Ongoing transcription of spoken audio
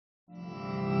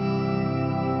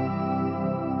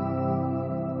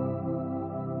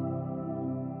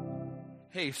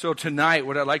Hey, so tonight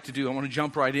what I'd like to do, I want to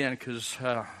jump right in because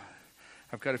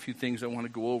I've got a few things I want to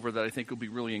go over that I think will be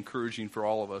really encouraging for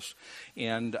all of us.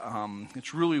 And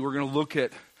it's really, we're going to look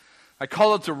at, I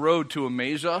call it the road to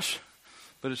amaze us,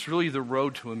 but it's really the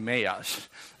road to Emmaus.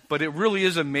 But it really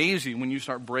is amazing when you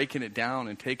start breaking it down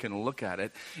and taking a look at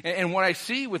it. And what I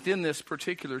see within this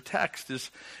particular text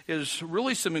is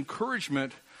really some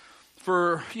encouragement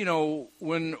for,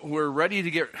 when we're ready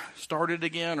to get started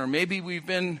again, or maybe we've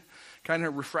been kind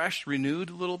of refreshed, renewed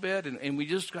a little bit, and we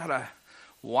just got to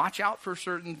watch out for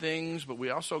certain things, but we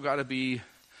also got to be,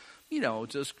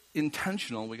 just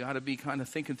intentional. We got to be kind of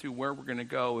thinking through where we're going to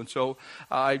go. And so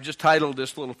I just titled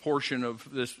this little portion of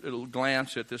this little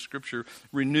glance at this scripture,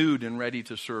 Renewed and Ready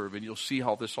to Serve, and you'll see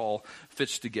how this all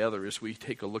fits together as we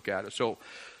take a look at it. So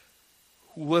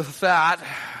with that,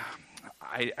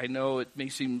 I know it may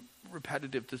seem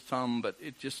repetitive to some, but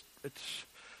it's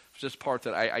just part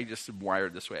that I just am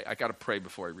wired this way. I got to pray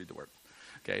before I read the word.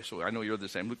 Okay, so I know you're the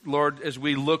same. Lord, as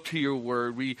we look to your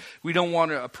word, we don't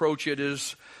want to approach it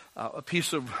as a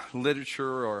piece of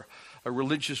literature or a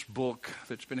religious book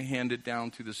that's been handed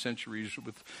down through the centuries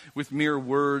with mere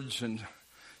words and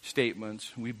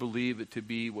statements. We believe it to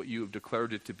be what you have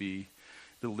declared it to be,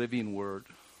 the living word,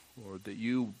 Lord, that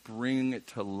you bring it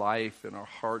to life in our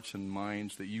hearts and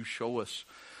minds, that you show us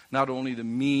not only the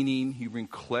meaning, you bring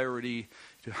clarity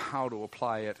to how to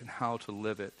apply it and how to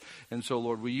live it. And so,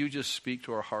 Lord, will you just speak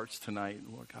to our hearts tonight,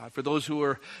 Lord God? For those who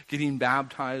are getting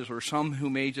baptized or some who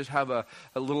may just have a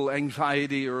little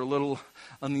anxiety or a little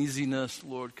uneasiness,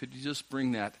 Lord, could you just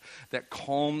bring that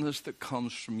calmness that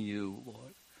comes from you,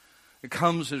 Lord? It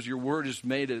comes as your word has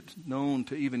made it known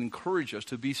to even encourage us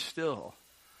to be still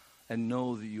and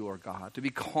know that you are God. To be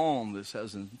calm, this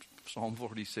says in Psalm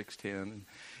 46:10,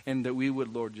 and that we would,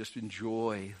 Lord, just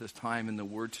enjoy this time in the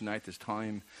Word tonight, this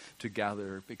time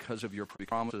together because of your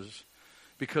promises,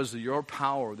 because of your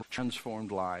power that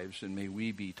transformed lives, and may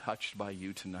we be touched by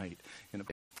you tonight.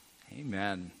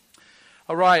 Amen.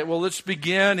 All right, well, let's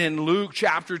begin in Luke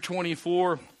chapter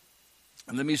 24,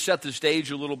 and let me set the stage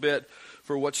a little bit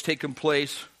for what's taken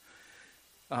place.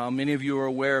 Many of you are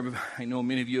aware, I know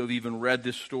many of you have even read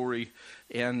this story,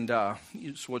 and so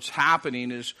what's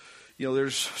happening is,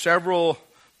 there's several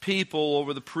people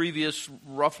over the previous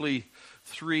roughly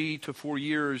 3 to 4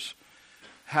 years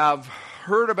have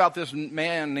heard about this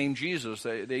man named Jesus.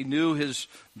 They knew his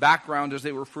background as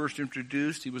they were first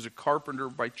introduced. He was a carpenter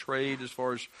by trade as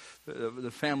far as the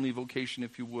family vocation,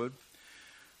 if you would.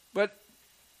 But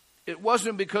it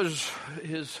wasn't because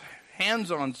his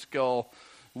hands-on skill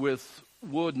with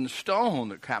wood and stone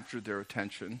that captured their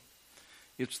attention.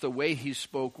 It's the way he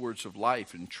spoke words of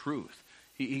life and truth.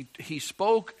 He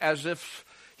spoke as if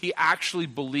he actually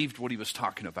believed what he was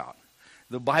talking about.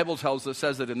 The Bible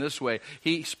says it in this way.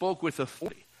 He spoke with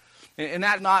authority. And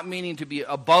that not meaning to be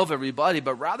above everybody,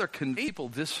 but rather convey people,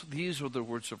 these are the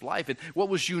words of life. And what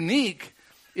was unique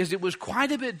is it was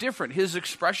quite a bit different. His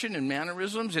expression and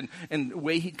mannerisms and the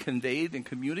way he conveyed and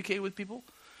communicated with people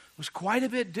was quite a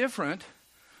bit different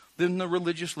than the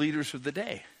religious leaders of the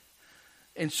day.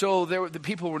 And so the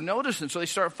people were noticing, so they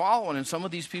started following, and some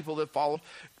of these people that followed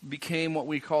became what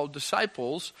we call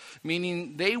disciples,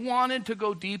 meaning they wanted to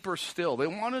go deeper still. They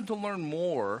wanted to learn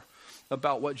more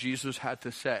about what Jesus had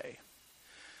to say.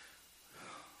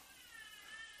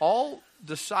 All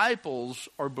disciples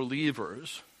are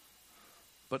believers,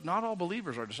 but not all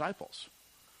believers are disciples.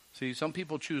 See, some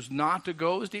people choose not to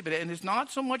go as deep, and it's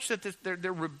not so much that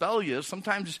they're rebellious.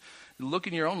 Sometimes, look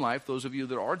in your own life, those of you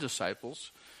that are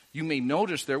disciples, you may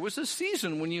notice there was a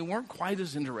season when you weren't quite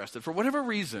as interested. For whatever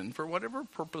reason, for whatever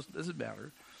purpose, doesn't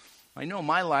matter. I know in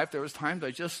my life there was times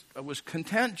I was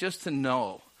content just to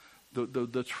know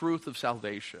the truth of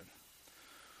salvation.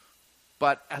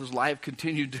 But as life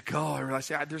continued to go, I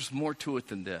realized there's more to it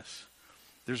than this.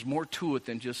 There's more to it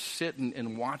than just sitting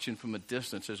and watching from a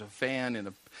distance as a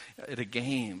fan at a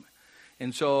game.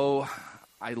 And so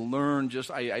I learned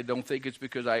I don't think it's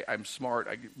because I'm smart.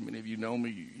 Many of you know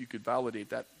me. You could validate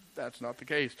that. That's not the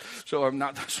case. So I'm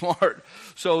not that smart.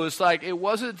 So it's like it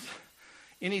wasn't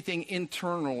anything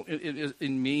internal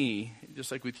in me,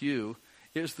 just like with you.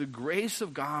 It's the grace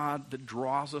of God that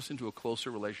draws us into a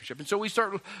closer relationship. And so we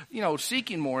start,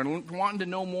 seeking more and wanting to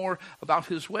know more about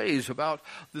his ways, about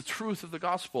the truth of the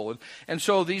gospel. And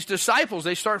so these disciples,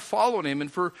 they start following him.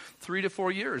 And for 3 to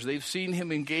 4 years, they've seen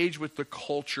him engage with the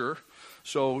culture.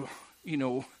 So,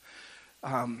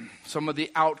 some of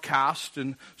the outcasts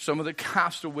and some of the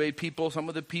castaway people, some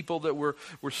of the people that were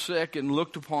sick and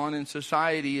looked upon in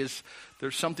society as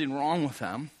there's something wrong with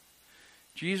them.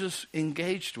 Jesus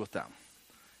engaged with them.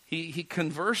 He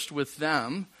conversed with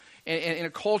them And in a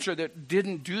culture that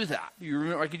didn't do that. You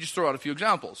remember, I could just throw out a few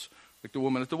examples, like the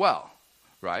woman at the well,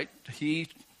 right? He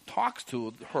talks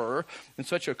to her in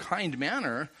such a kind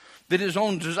manner that his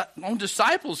own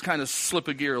disciples kind of slip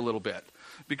a gear a little bit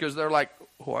because they're like,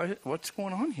 what's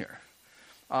going on here?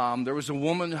 There was a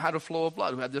woman who had a flow of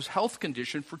blood, who had this health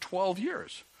condition for 12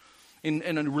 years.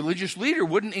 And a religious leader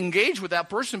wouldn't engage with that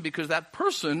person because that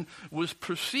person was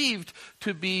perceived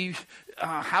to be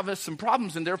have some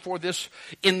problems, and therefore this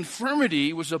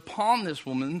infirmity was upon this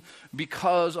woman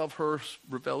because of her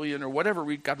rebellion or whatever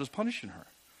God was punishing her,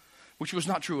 which was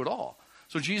not true at all.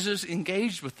 So Jesus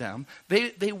engaged with them.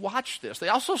 They watched this. They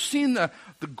also seen the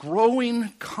growing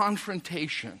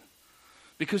confrontation,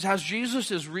 because as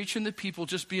Jesus is reaching the people,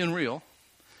 just being real,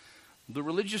 the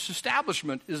religious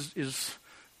establishment is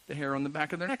the hair on the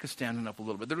back of their neck is standing up a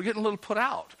little bit. They're getting a little put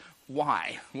out.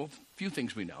 Why? Well, a few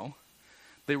things we know.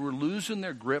 They were losing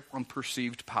their grip on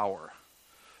perceived power.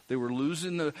 They were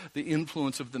losing the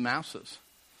influence of the masses.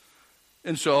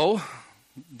 And so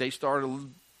they started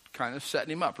kind of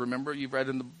setting him up. Remember, you've read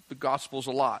in the Gospels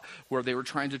a lot where they were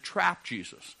trying to trap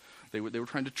Jesus. They were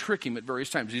trying to trick him at various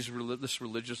times, this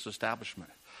religious establishment.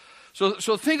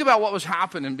 So think about what was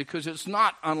happening, because it's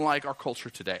not unlike our culture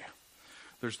today.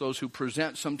 There's those who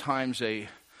present sometimes a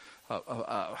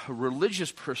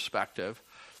religious perspective,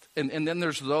 and then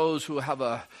there's those who have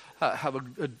a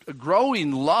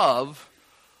growing love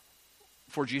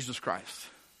for Jesus Christ.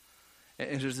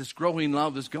 And as this growing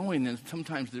love is going, and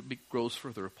sometimes it grows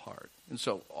further apart. And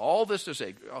so all this to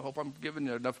say, I hope I'm giving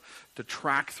you enough to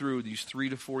track through these 3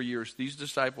 to 4 years. These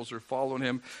disciples are following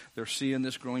him. They're seeing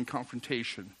this growing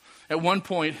confrontation. At one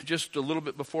point, just a little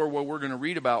bit before what we're going to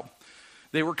read about,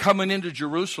 they were coming into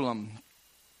Jerusalem,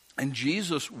 and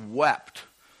Jesus wept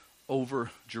over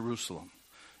Jerusalem.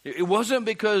 It wasn't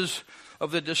because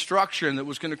of the destruction that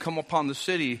was going to come upon the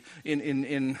city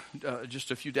in just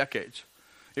a few decades.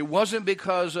 It wasn't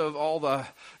because of all the,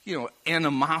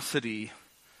 animosity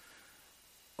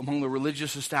among the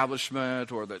religious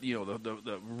establishment or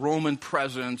the Roman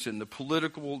presence and the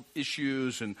political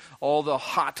issues and all the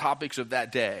hot topics of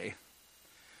that day.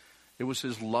 It was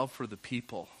his love for the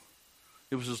people.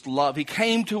 It was his love. He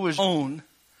came to his own,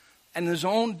 and his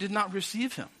own did not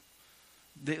receive him.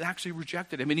 They actually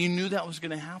rejected him, and he knew that was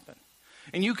going to happen.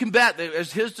 And you can bet that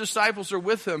as his disciples are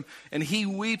with him, and he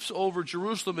weeps over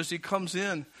Jerusalem as he comes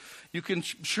in, you can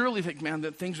surely think, man,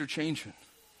 that things are changing.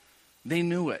 They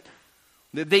knew it.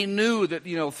 They knew that,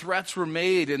 threats were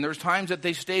made, and there's times that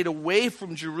they stayed away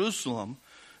from Jerusalem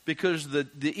because the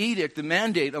edict, the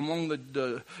mandate among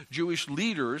the Jewish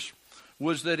leaders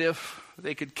was that if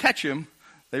they could catch him,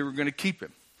 they were going to keep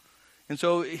him. And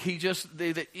so he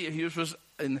was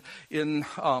in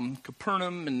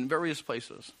Capernaum and various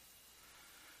places.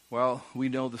 Well, we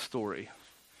know the story.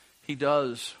 He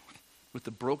does, with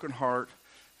the broken heart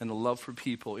and the love for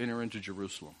people, enter into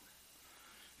Jerusalem.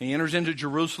 He enters into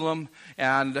Jerusalem,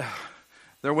 and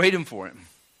they're waiting for him.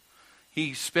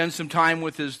 He spends some time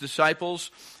with his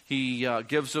disciples. He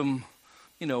gives them,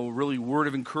 really word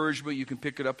of encouragement. You can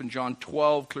pick it up in John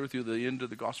 12, clear through the end of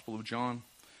the Gospel of John.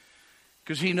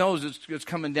 Because he knows it's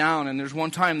coming down, and there's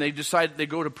one time they decide they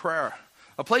go to prayer,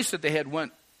 a place that they had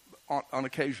went on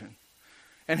occasion.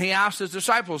 And he asked his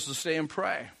disciples to stay and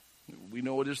pray. We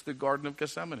know it is the Garden of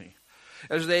Gethsemane.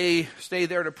 As they stay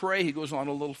there to pray, he goes on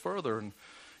a little further, and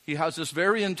he has this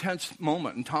very intense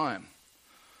moment in time,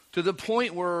 to the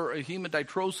point where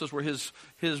hemodidrosis, where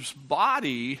his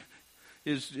body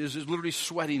is literally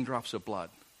sweating drops of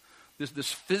blood.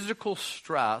 This physical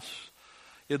stress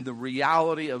in the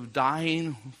reality of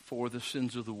dying for the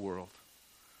sins of the world.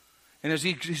 And as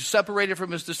he's separated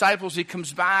from his disciples, he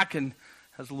comes back and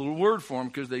has a little word for him,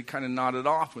 because they kind of nodded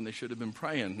off when they should have been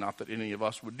praying. Not that any of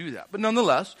us would do that. But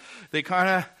nonetheless, they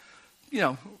kind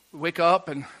of, wake up,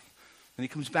 and he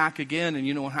comes back again, and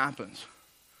you know what happens.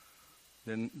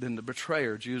 Then the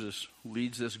betrayer, Judas,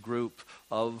 leads this group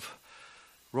of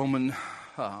Roman,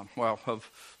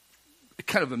 of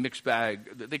kind of a mixed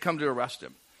bag. They come to arrest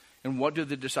him. And what do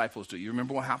the disciples do? You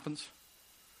remember what happens?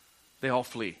 They all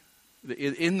flee.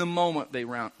 In the moment, they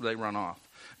run off.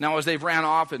 Now, as they've ran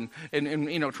off and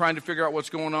trying to figure out what's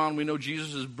going on, we know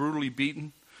Jesus is brutally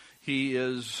beaten. He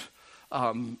is.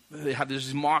 They have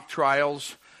these mock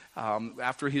trials.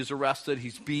 After he's arrested,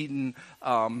 he's beaten,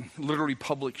 literally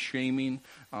public shaming,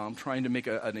 trying to make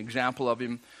an example of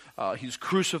him. He's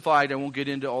crucified. I won't get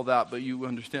into all that, but you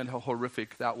understand how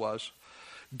horrific that was.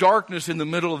 Darkness in the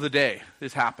middle of the day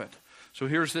has happened. So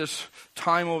here's this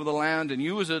time over the land, and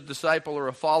you as a disciple or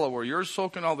a follower, you're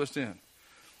soaking all this in.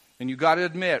 And you got to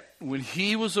admit, when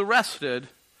he was arrested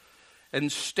and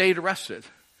stayed arrested,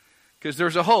 Because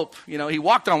there's a hope. You know, he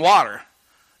walked on water.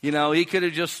 You know, he could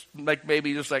have just I'm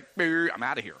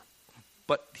out of here.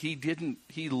 But he didn't.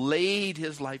 He laid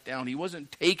his life down. He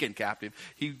wasn't taken captive.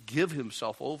 He gave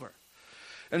himself over.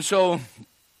 And so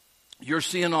you're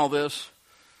seeing all this.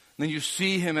 And then you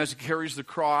see him as he carries the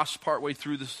cross partway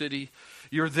through the city.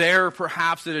 You're there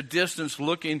perhaps at a distance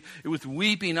looking with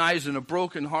weeping eyes and a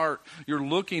broken heart. You're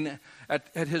looking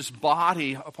at his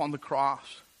body upon the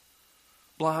cross.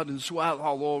 Blood and sweat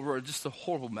all over it. Just a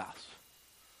horrible mess.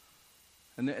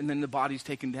 And then the body's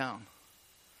taken down.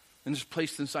 And it's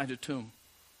placed inside a tomb.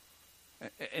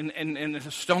 And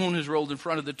a stone is rolled in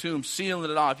front of the tomb,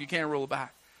 sealing it off. You can't roll it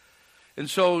back. And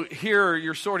so here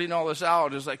you're sorting all this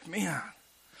out. It's like, man.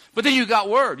 But then you got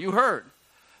word. You heard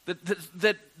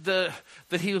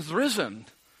that he was risen.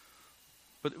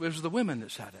 But it was the women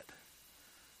that said it.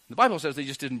 The Bible says they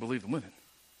just didn't believe the women.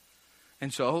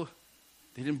 And so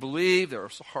they didn't believe. They were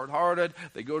hard-hearted.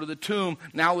 They go to the tomb.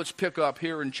 Now let's pick up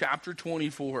here in chapter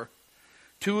 24.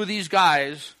 Two of these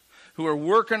guys who are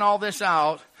working all this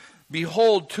out,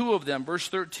 behold, two of them, verse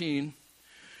 13,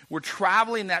 were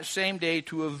traveling that same day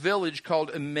to a village called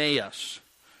Emmaus,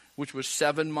 which was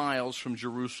 7 miles from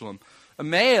Jerusalem.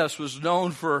 Emmaus was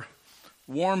known for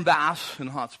warm baths and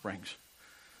hot springs.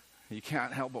 You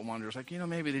can't help but wonder, it's like,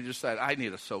 maybe they just said, I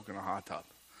need a soak in a hot tub.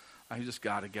 I just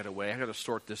got to get away. I got to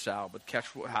sort this out. But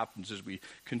catch what happens as we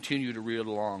continue to read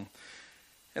along.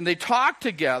 And they talked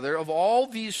together of all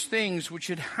these things which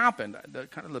had happened.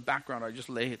 Kind of the background I just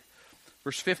laid.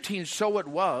 Verse 15, so it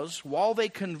was, while they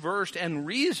conversed and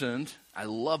reasoned, I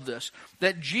love this,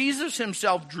 that Jesus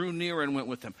himself drew near and went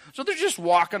with them. So they're just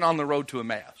walking on the road to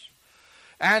Emmaus.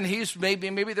 And he's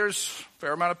maybe there's a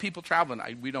fair amount of people traveling.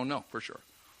 We don't know for sure.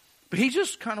 But he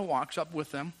just kind of walks up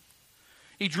with them.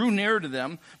 He drew near to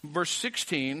them. Verse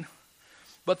 16,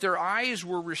 but their eyes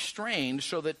were restrained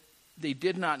so that they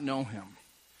did not know him.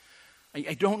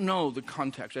 I don't know the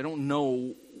context. I don't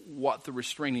know what the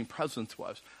restraining presence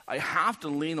was. I have to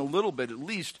lean a little bit, at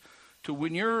least, to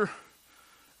when you're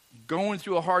going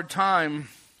through a hard time,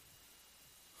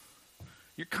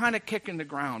 you're kind of kicking the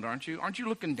ground, aren't you? Aren't you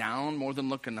looking down more than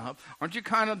looking up? Aren't you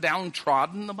kind of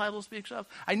downtrodden, the Bible speaks of?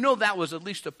 I know that was at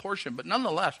least a portion, but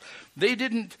nonetheless, they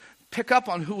didn't pick up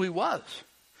on who he was.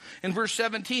 In verse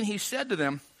 17, he said to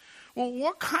them, well,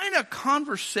 what kind of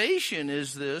conversation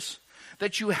is this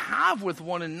that you have with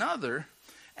one another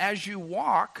as you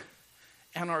walk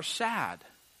and are sad?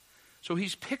 So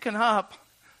he's picking up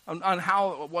on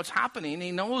what's happening.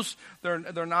 He knows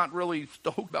they're not really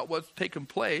stoked about what's taking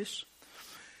place.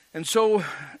 And so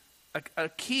a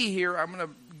key here, I'm going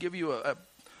to give you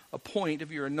a point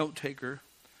if you're a note taker.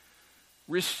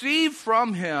 Receive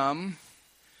from him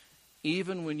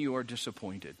even when you are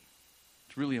disappointed.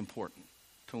 It's really important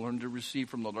to learn to receive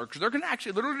from the Lord, because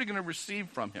they're literally going to receive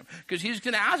from him, because he's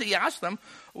going to ask them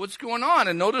what's going on.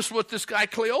 And notice what this guy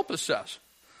Cleopas says.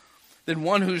 Then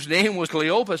one whose name was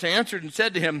Cleopas answered and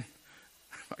said to him,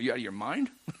 are you out of your mind?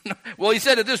 Well, he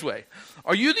said it this way.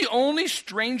 Are you the only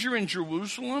stranger in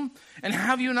Jerusalem? And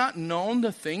have you not known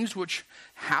the things which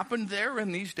happened there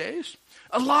in these days?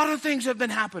 A lot of things have been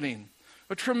happening.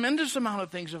 A tremendous amount of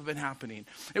things have been happening.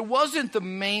 It wasn't the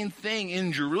main thing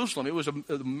in Jerusalem. It was a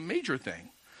major thing.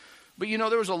 But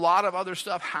there was a lot of other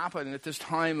stuff happening at this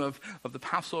time of the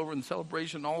Passover and the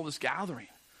celebration and all this gathering.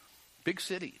 Big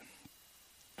city.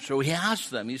 So he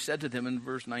asked them, he said to them in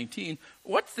verse 19,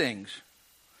 what things?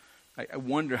 I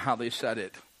wonder how they said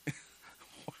it.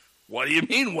 What do you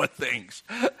mean, what things?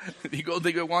 They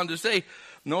go on to say,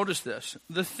 notice this.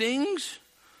 The things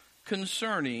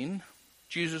concerning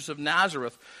Jesus of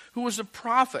Nazareth, who was a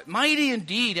prophet, mighty in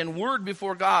deed and word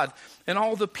before God and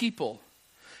all the people,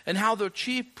 and how the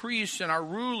chief priests and our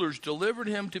rulers delivered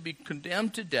him to be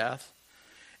condemned to death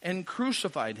and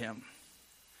crucified him.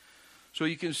 So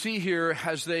you can see here,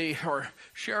 as they are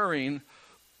sharing,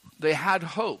 they had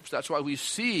hopes. That's why we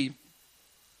see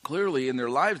clearly in their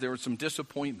lives there was some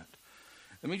disappointment.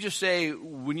 Let me just say,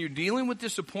 when you're dealing with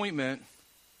disappointment,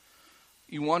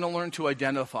 you want to learn to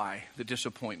identify the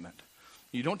disappointment.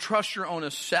 You don't trust your own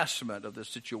assessment of the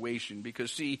situation,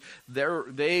 because, see,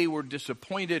 they were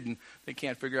disappointed and they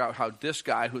can't figure out how this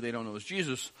guy, who they don't know is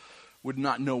Jesus, would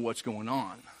not know what's going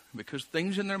on. Because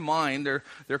things in their mind,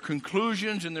 their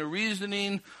conclusions and their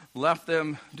reasoning left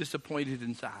them disappointed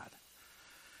and sad.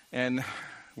 And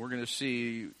we're going to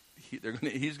see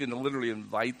he's going to literally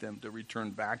invite them to return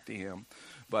back to him.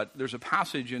 But there's a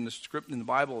passage in the script in the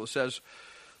Bible that says,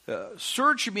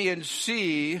 search me and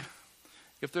see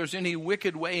if there's any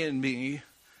wicked way in me,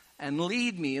 and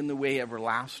lead me in the way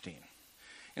everlasting.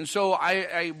 And so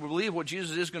I believe what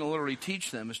Jesus is going to literally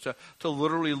teach them is to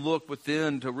literally look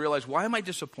within to realize, why am I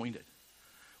disappointed?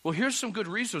 Well, here's some good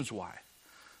reasons why.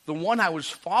 The one I was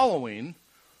following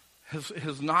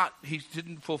he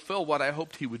didn't fulfill what I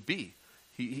hoped he would be.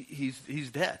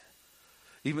 He's dead.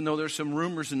 Even though there's some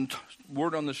rumors and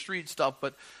word on the street stuff,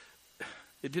 but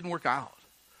it didn't work out.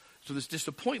 So this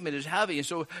disappointment is heavy. And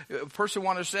so a person will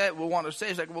want to say,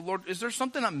 it's like, well, Lord, is there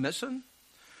something I'm missing?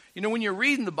 You know, when you're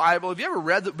reading the Bible, have you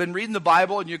ever been reading the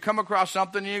Bible and you come across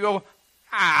something and you go,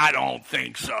 I don't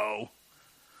think so.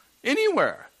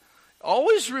 Anywhere.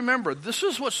 Always remember, this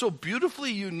is what's so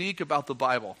beautifully unique about the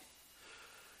Bible.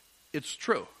 It's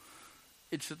true.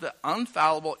 It's the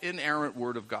infallible, inerrant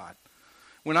Word of God.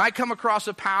 When I come across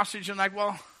a passage and I'm like,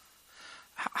 well,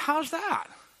 how's that?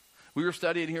 We were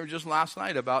studying here just last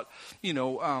night about,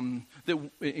 that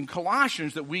in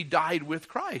Colossians that we died with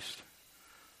Christ.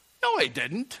 No, I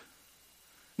didn't.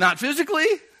 Not physically.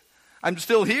 I'm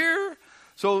still here.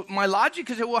 So my logic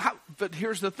is, but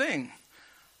here's the thing.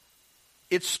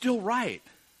 It's still right.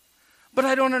 But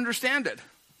I don't understand it.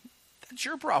 That's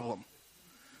your problem.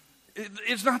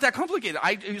 It's not that complicated.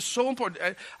 It's so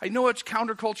important. I know it's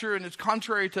counterculture and it's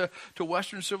contrary to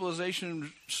Western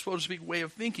civilization, so to speak, way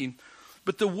of thinking.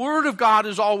 But the Word of God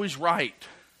is always right.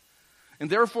 And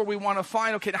therefore we want to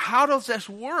find, okay, how does this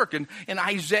work? And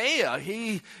Isaiah,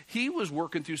 he was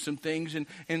working through some things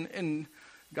and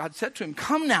God said to him,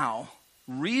 come now,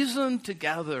 reason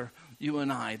together, you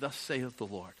and I, thus saith the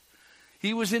Lord.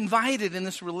 He was invited in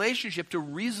this relationship to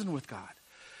reason with God.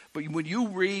 But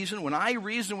when I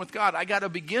reason with God, I got to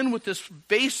begin with this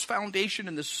base foundation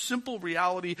and this simple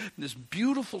reality and this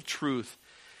beautiful truth.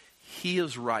 He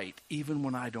is right, even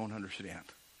when I don't understand.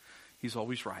 He's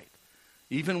always right.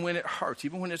 Even when it hurts,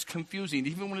 even when it's confusing,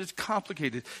 even when it's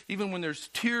complicated, even when there's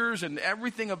tears and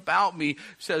everything about me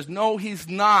says, no, he's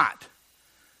not.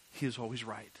 He is always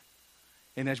right.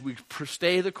 And as we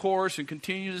stay the course and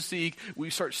continue to seek, we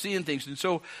start seeing things. And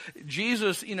so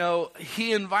Jesus,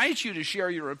 he invites you to share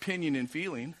your opinion and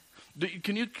feeling.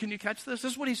 Can you catch this?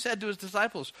 This is what he said to his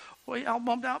disciples. What are you all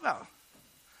bummed out about?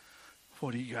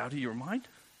 What, are you out of your mind?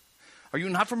 Are you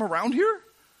not from around here?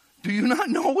 Do you not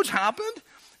know what's happened?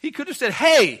 He could have said,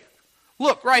 hey,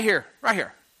 look, right here,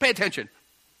 pay attention.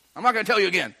 I'm not going to tell you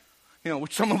again.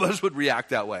 Which some of us would react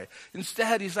that way.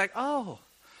 Instead, he's like, oh,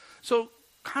 so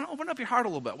kind of open up your heart a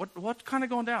little bit. What's kind of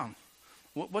going down?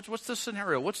 What's the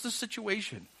scenario? What's the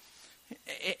situation?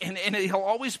 And he'll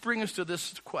always bring us to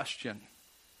this question.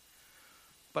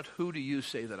 But who do you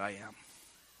say that I am?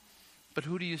 But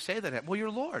who do you say that I am? Well,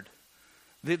 your Lord.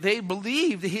 They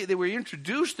believed, they were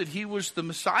introduced that he was the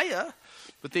Messiah,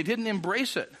 but they didn't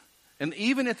embrace it. And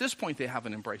even at this point, they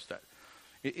haven't embraced it.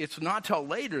 It's not till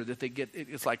later that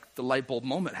it's like the light bulb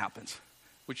moment happens,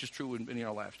 which is true in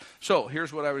our lives. So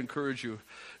here's what I would encourage you.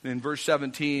 In verse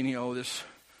 17,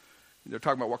 they're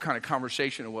talking about what kind of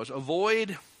conversation it was.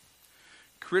 Avoid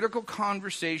critical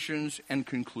conversations and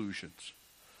conclusions.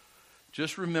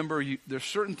 Just remember, there's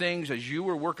certain things as you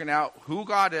were working out who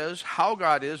God is, how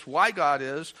God is, why God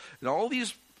is, and all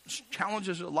these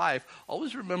challenges of life,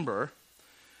 always remember,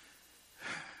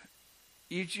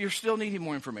 you're still needing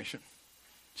more information.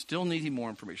 Still needing more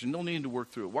information. Still needing to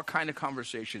work through it. What kind of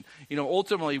conversation?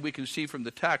 Ultimately, we can see from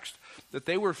the text that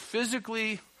they were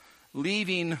physically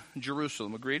leaving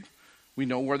Jerusalem. Agreed? We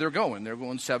know where they're going. They're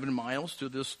going 7 miles to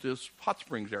this hot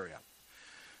springs area.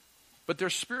 But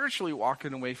they're spiritually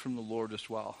walking away from the Lord as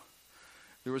well.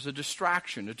 There was a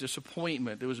distraction, a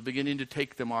disappointment that was beginning to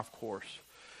take them off course.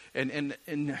 And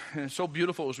it's so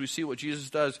beautiful as we see what Jesus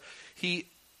does. He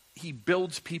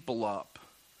builds people up.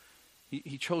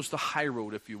 He chose the high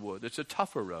road, if you would. It's a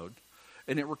tougher road,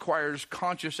 and it requires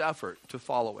conscious effort to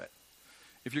follow it.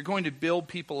 If you're going to build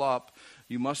people up,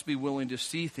 you must be willing to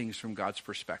see things from God's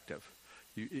perspective.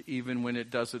 Even when it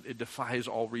defies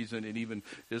all reason and even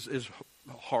is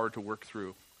hard to work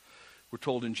through. We're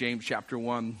told in James chapter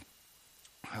 1,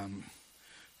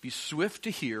 be swift to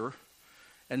hear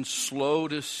and slow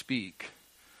to speak,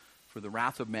 for the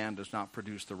wrath of man does not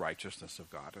produce the righteousness of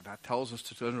God. And that tells us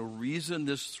to reason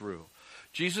this through.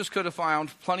 Jesus could have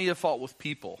found plenty of fault with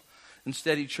people.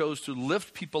 Instead, he chose to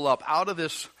lift people up out of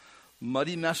this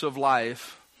muddy mess of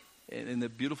life. And the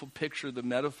beautiful picture, the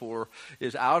metaphor,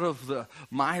 is out of the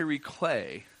miry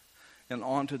clay and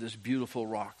onto this beautiful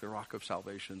rock, the rock of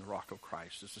salvation, the rock of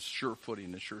Christ. It's a sure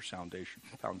footing, a sure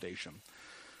foundation.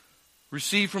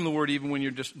 Receive from the word even when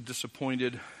you're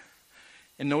disappointed.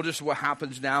 And notice what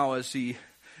happens now as we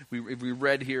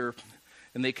read here,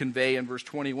 and they convey in verse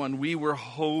 21, we were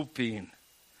hoping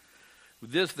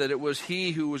this, that it was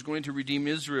he who was going to redeem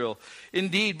Israel.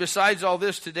 Indeed, besides all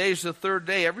this, today is the third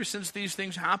day ever since these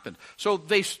things happened. So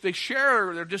they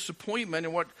share their disappointment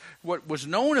in what was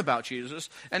known about Jesus,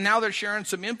 and now they're sharing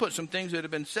some input, some things that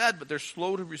have been said, but they're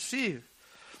slow to receive.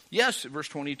 Yes, verse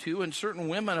 22, and certain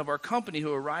women of our company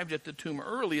who arrived at the tomb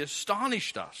early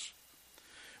astonished us.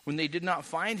 When they did not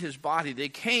find his body, they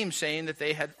came saying that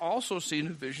they had also seen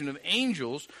a vision of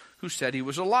angels who said he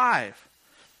was alive.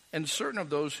 And certain of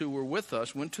those who were with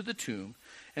us went to the tomb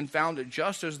and found it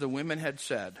just as the women had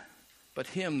said, but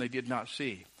him they did not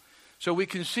see. So we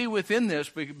can see within this,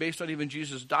 based on even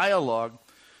Jesus' dialogue,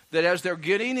 that as they're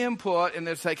getting input and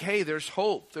it's like, hey, there's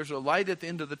hope, there's a light at the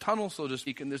end of the tunnel, so to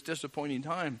speak, in this disappointing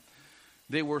time,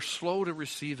 they were slow to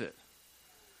receive it.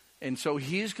 And so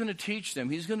he's going to teach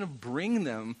them. He's going to bring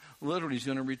them, literally, he's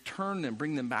going to return them,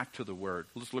 bring them back to the Word.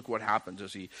 Let's look what happens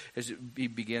as he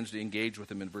begins to engage with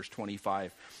them in verse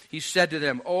 25. He said to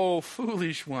them, "Oh,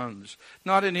 foolish ones,"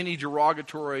 not in any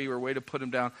derogatory or way to put them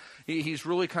down. He's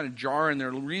really kind of jarring their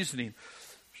reasoning.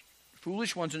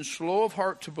 "Foolish ones and slow of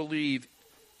heart to believe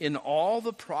in all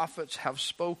the prophets have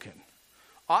spoken.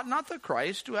 Ought not the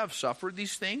Christ to have suffered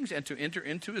these things and to enter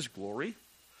into his glory?"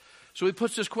 So he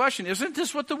puts this question, isn't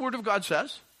this what the Word of God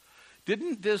says?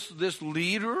 Didn't this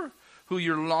leader who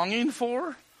you're longing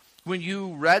for, when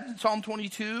you read Psalm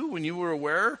 22, when you were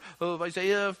aware of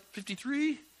Isaiah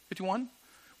 53, 51,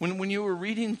 when you were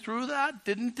reading through that,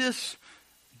 didn't this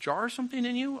jar something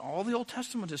in you? All the Old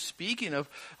Testament is speaking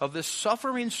of this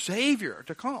suffering Savior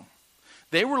to come.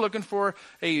 They were looking for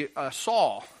a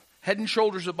Saul, head and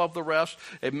shoulders above the rest,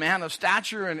 a man of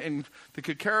stature and that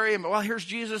could carry him. Well, here's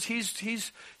Jesus.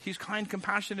 He's kind,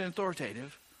 compassionate, and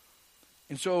authoritative.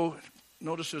 And so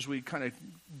notice as we kind of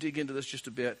dig into this just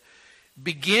a bit,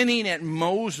 beginning at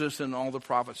Moses and all the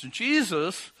prophets. And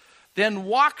Jesus then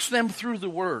walks them through the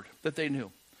Word that they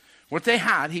knew. What they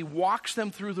had, he walks them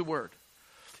through the Word.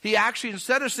 He actually,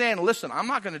 instead of saying, listen, I'm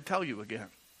not going to tell you again.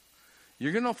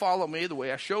 You're going to follow me the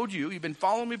way I showed you. You've been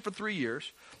following me for 3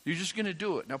 years. You're just going to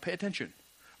do it. Now pay attention.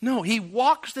 No, he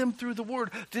walks them through the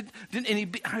Word.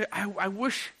 I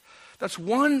wish that's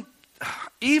one,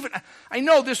 even, I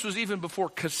know this was even before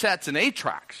cassettes and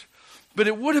 8-tracks, but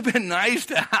it would have been nice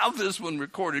to have this one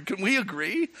recorded. Can we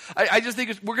agree? I just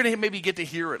think we're going to maybe get to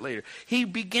hear it later. He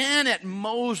began at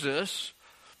Moses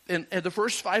in the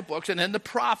first 5 books and then the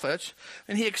prophets,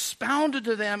 and he expounded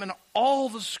to them in all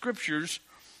the scriptures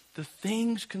the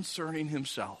things concerning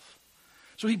himself.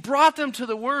 So he brought them to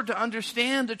the Word to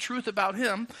understand the truth about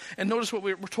him. And notice what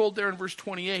we're told there in verse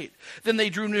 28. Then they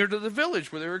drew near to the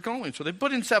village where they were going. So they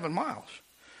put in 7 miles.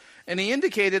 And he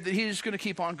indicated that he's going to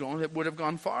keep on going. It would have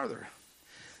gone farther.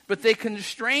 But they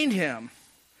constrained him.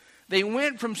 They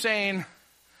went from saying,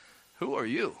 "Who are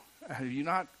you? Have you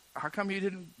not, how come you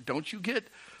didn't, don't you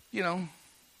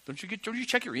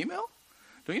check your email?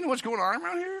 Don't you know what's going on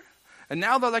around here?" And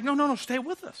now they're like, no, stay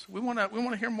with us. We want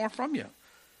to hear more from you.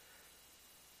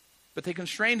 But they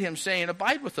constrained him, saying,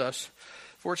 "Abide with us,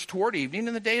 for it's toward evening,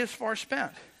 and the day is far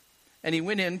spent." And he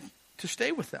went in to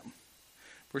stay with them.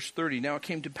 Verse 30, now it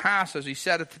came to pass, as he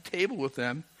sat at the table with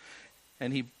them,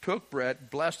 and he took bread,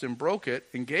 blessed and broke it,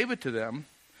 and gave it to them.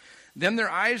 Then their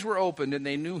eyes were opened, and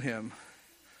they knew him,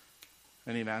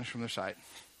 and he vanished from their sight.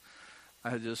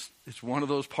 It's one of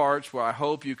those parts where I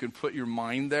hope you can put your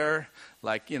mind there,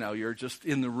 like, you're just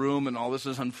in the room and all this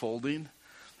is unfolding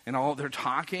and all they're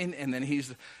talking, and then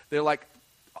they're like,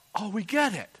 "Oh, we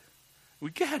get it. We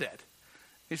get it."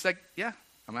 He's like, "Yeah,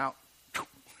 I'm out."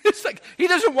 It's like, he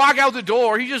doesn't walk out the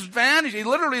door. He just vanished. He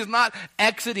literally is not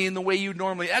exiting the way you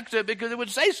normally exit because it would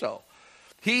say so.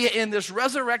 He, in this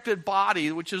resurrected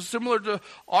body, which is similar to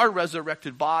our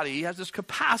resurrected body, he has this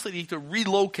capacity to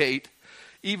relocate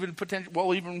even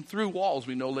through walls,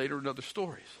 we know later in other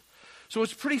stories. So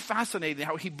it's pretty fascinating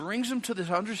how he brings them to this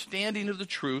understanding of the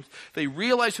truth. They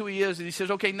realize who he is, and he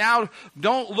says, okay, now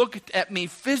don't look at me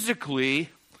physically.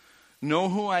 Know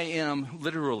who I am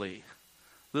literally,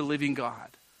 the living God.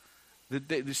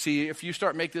 See, if you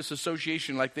start making this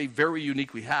association like they very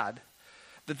uniquely had,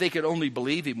 that they could only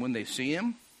believe him when they see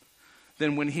him,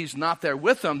 then when he's not there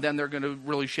with them, then they're going to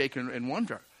really shake and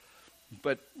wonder.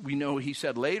 But we know he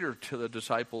said later to the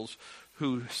disciples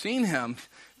who seen him,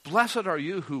 "Blessed are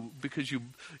you because you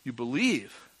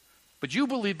believe, but you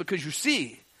believe because you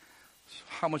see."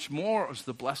 How much more is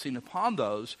the blessing upon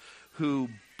those who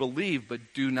believe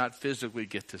but do not physically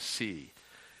get to see?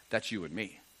 That's you and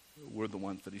me. We're the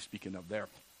ones that he's speaking of there.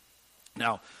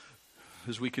 Now,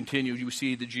 as we continue, you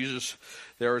see that Jesus,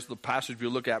 there is the passage we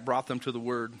look at, brought them to the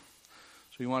Word.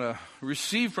 So you want to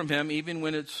receive from him even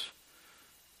when it's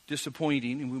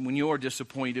disappointing, and when you're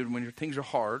disappointed, when your things are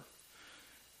hard.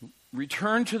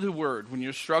 Return to the Word. When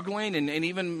you're struggling, and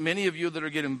even many of you that are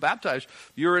getting baptized,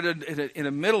 you're in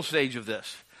a middle stage of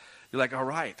this. You're like, all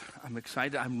right, I'm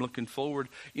excited. I'm looking forward.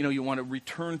 You want to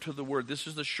return to the Word. This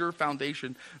is the sure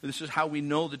foundation. This is how we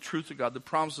know the truth of God, the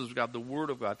promises of God, the Word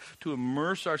of God. To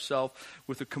immerse ourselves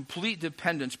with a complete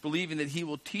dependence, believing that He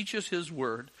will teach us His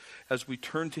Word as we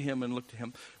turn to Him and look to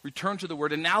Him. Return to the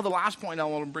Word. And now the last point I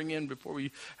want to bring in before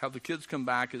we have the kids come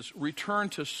back is return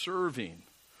to serving.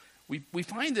 We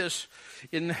find this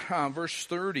in verse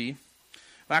 30.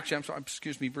 Actually, I'm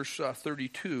sorry, verse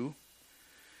 32.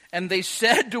 And they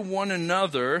said to one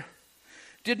another,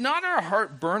 did not our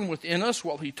heart burn within us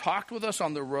while he talked with us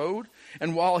on the road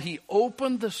and while he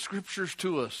opened the scriptures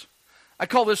to us? I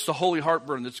call this the holy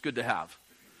heartburn that's good to have.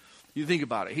 You think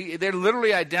about it. They're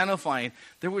literally identifying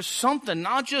there was something,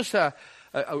 not just a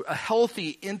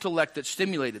healthy intellect that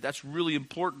stimulated. That's really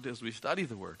important as we study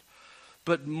the Word.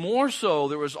 But more so,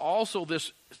 there was also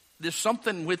this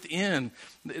something within.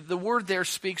 The word there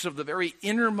speaks of the very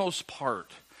innermost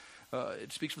part.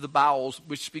 It speaks of the bowels,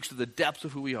 which speaks of the depth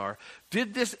of who we are.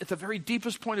 Did this at the very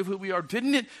deepest point of who we are?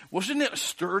 Wasn't it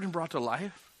stirred and brought to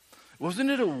life? Wasn't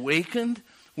it awakened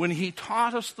when He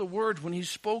taught us the Word, when He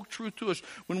spoke truth to us,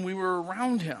 when we were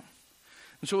around Him?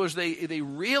 And so as they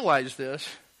realized this,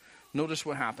 notice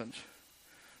what happens.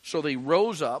 So they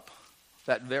rose up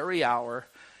that very hour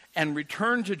and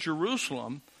returned to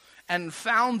Jerusalem and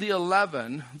found the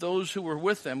 11, those who were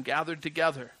with them, gathered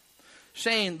together,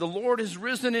 saying, the Lord is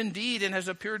risen indeed and has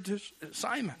appeared to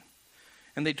Simon.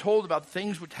 And they told about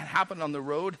things which had happened on the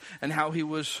road and how He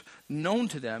was known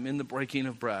to them in the breaking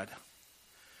of bread.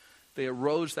 They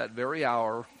arose that very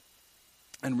hour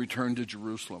and returned to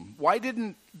Jerusalem. What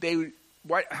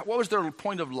was their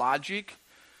point of logic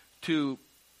to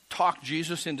talk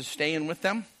Jesus into staying with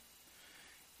them?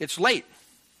 It's late.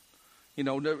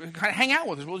 Kind of hang out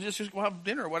with us. We'll just go have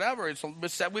dinner or whatever.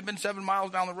 We've been 7 miles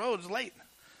down the road. It's late.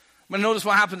 But notice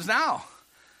what happens now.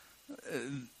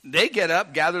 They get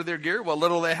up, gather their gear, what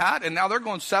little they had, and now they're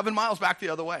going 7 miles back the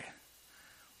other way.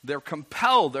 They're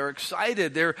compelled. They're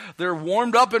excited. They're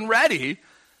warmed up and ready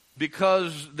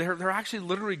because they're actually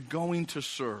literally going to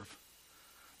serve.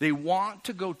 They want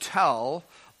to go tell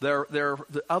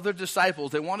the other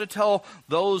disciples. They want to tell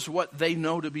those what they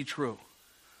know to be true.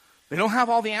 They don't have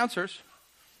all the answers,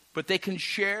 but they can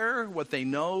share what they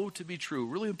know to be true.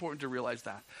 Really important to realize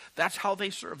that. That's how they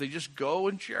serve. They just go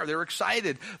and share. They're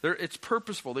excited. It's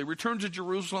purposeful. They return to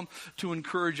Jerusalem to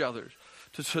encourage others,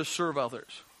 to serve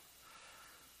others.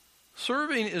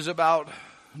 Serving is about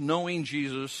knowing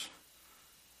Jesus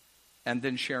and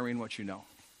then sharing what you know.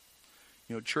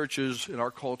 Churches in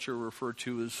our culture are referred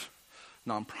to as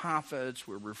nonprofits.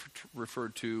 We're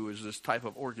referred to as this type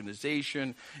of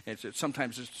organization.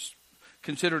 Sometimes it's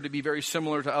considered to be very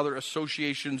similar to other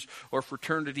associations or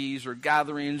fraternities or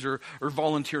gatherings or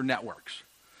volunteer networks.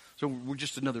 So we're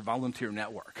just another volunteer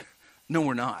network. No,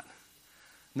 we're not.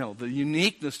 No, the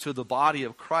uniqueness to the body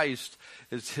of Christ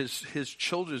is his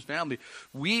children's family.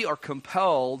 We are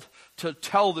compelled to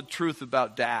tell the truth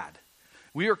about Dad.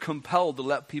 We are compelled to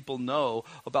let people know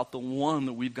about the one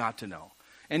that we've got to know.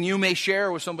 And you may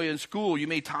share with somebody in school. You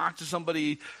may talk to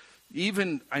somebody,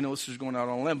 even, I know this is going out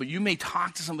on a limb, but you may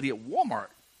talk to somebody at Walmart.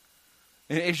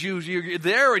 And as you're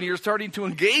there and you're starting to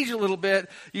engage a little bit,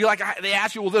 they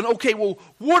ask you,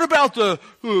 what about the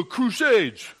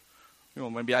Crusades?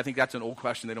 Maybe I think that's an old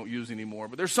question they don't use anymore,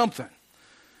 but there's something.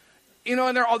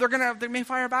 And they may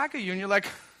fire back at you, and you're like,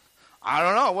 I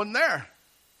don't know, I wasn't there.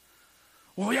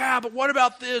 Well, yeah, but what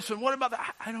about this and what about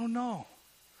that? I don't know.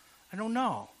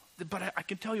 But I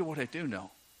can tell you what I do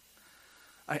know.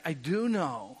 I do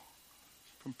know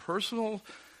from personal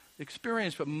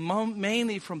experience, but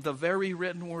mainly from the very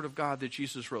written Word of God, that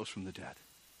Jesus rose from the dead.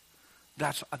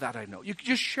 That I know. You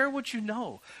just share what you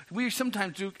know. We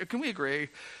sometimes do. Can we agree?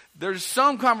 There's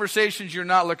some conversations you're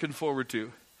not looking forward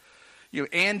to.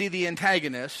 Andy the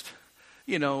antagonist,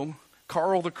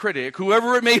 Carl the critic,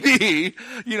 whoever it may be,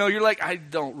 you're like, I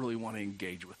don't really want to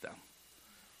engage with them.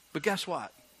 But guess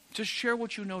what? Just share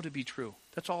what you know to be true.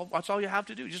 That's all you have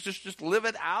to do. Just live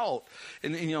it out.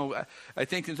 And I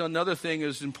think another thing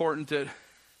is important that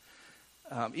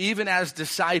even as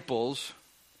disciples,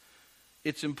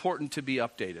 it's important to be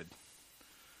updated.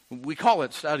 We call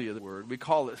it study of the Word. We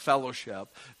call it fellowship.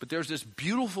 But there's this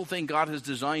beautiful thing God has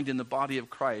designed in the body of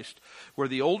Christ where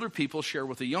the older people share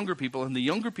with the younger people and the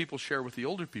younger people share with the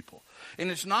older people. And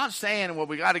it's not saying,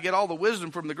 we got to get all the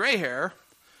wisdom from the gray hair.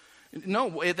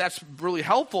 No, that's really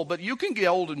helpful, but you can get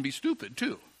old and be stupid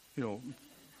too.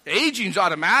 Aging's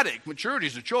automatic.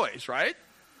 Maturity's a choice, right?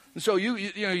 And so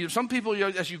some people,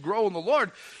 as you grow in the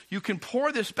Lord, you can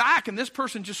pour this back and this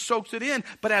person just soaks it in.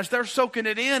 But as they're soaking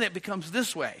it in, it becomes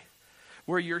this way,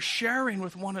 where you're sharing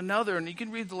with one another. And you can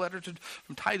read the letter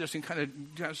from Titus and kind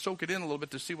of soak it in a little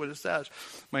bit to see what it says.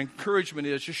 My encouragement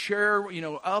is just share,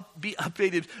 be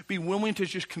updated, be willing to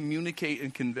just communicate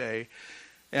and convey.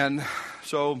 And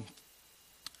so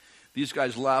these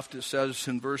guys left. It says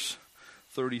in verse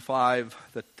 35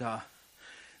 that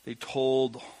they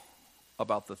told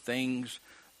about the things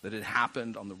that had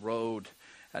happened on the road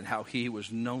and how he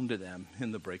was known to them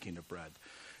in the breaking of bread.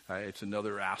 It's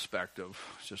another aspect of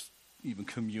just even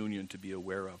communion to be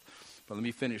aware of. But let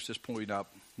me finish this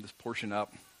portion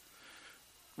up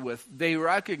with they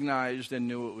recognized and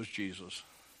knew it was Jesus.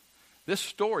 This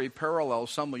story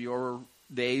parallels some of your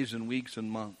days and weeks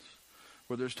and months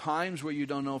where there's times where you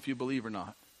don't know if you believe or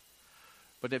not.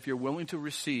 But if you're willing to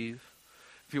receive,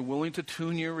 if you're willing to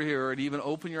tune your ear and even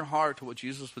open your heart to what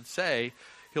Jesus would say,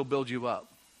 he'll build you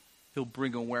up. He'll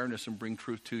bring awareness and bring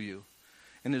truth to you.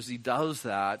 And as he does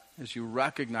that, as you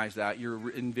recognize that, you're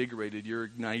invigorated, you're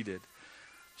ignited.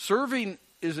 Serving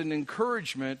is an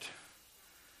encouragement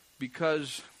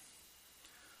because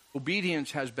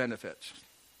obedience has benefits.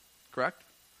 Correct?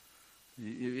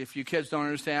 If you kids don't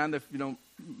understand, if you don't,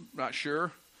 not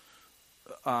sure,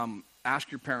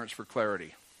 ask your parents for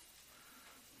clarity.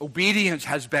 Obedience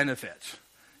has benefits,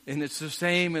 and it's the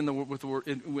same in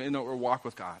our walk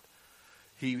with God.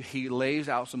 He lays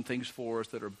out some things for us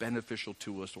that are beneficial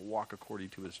to us to walk according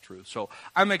to his truth. So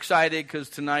I'm excited because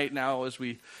tonight now as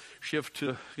we shift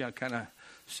to kind of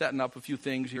setting up a few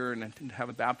things here and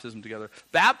having baptism together.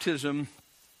 Baptism,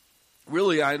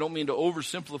 really, I don't mean to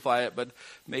oversimplify it, but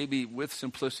maybe with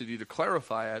simplicity to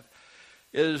clarify it,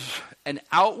 is an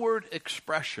outward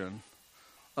expression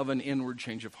of an inward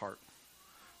change of heart.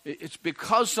 It's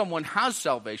because someone has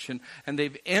salvation and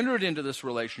they've entered into this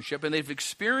relationship and they've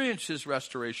experienced his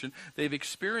restoration, they've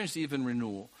experienced even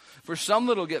renewal. For some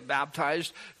that'll get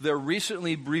baptized, they're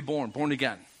recently reborn, born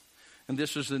again. And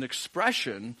this is an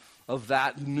expression of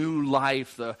that new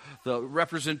life. The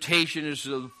representation is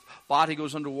the body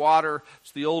goes underwater.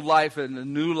 It's the old life, and the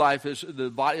new life is the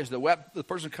body is the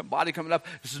person's body coming up.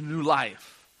 This is a new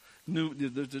life.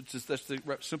 That's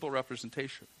the simple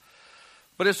representation.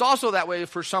 But it's also that way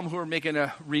for some who are making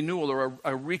a renewal or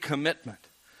a recommitment.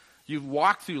 You've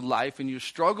walked through life and you've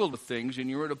struggled with things, and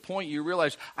you're at a point you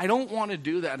realize, I don't want to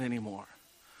do that anymore.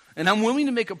 And I'm willing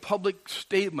to make a public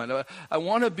statement. I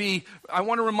want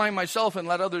to remind myself and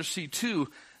let others see too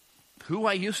who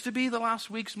I used to be the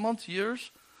last weeks, months,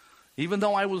 years. Even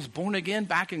though I was born again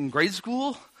back in grade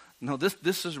school. No,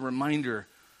 this is a reminder.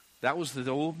 That was the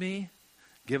old me,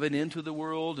 given into the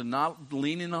world and not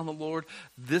leaning on the Lord.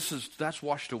 That's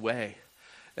washed away.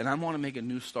 And I want to make a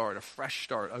new start, a fresh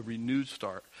start, a renewed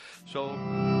start. So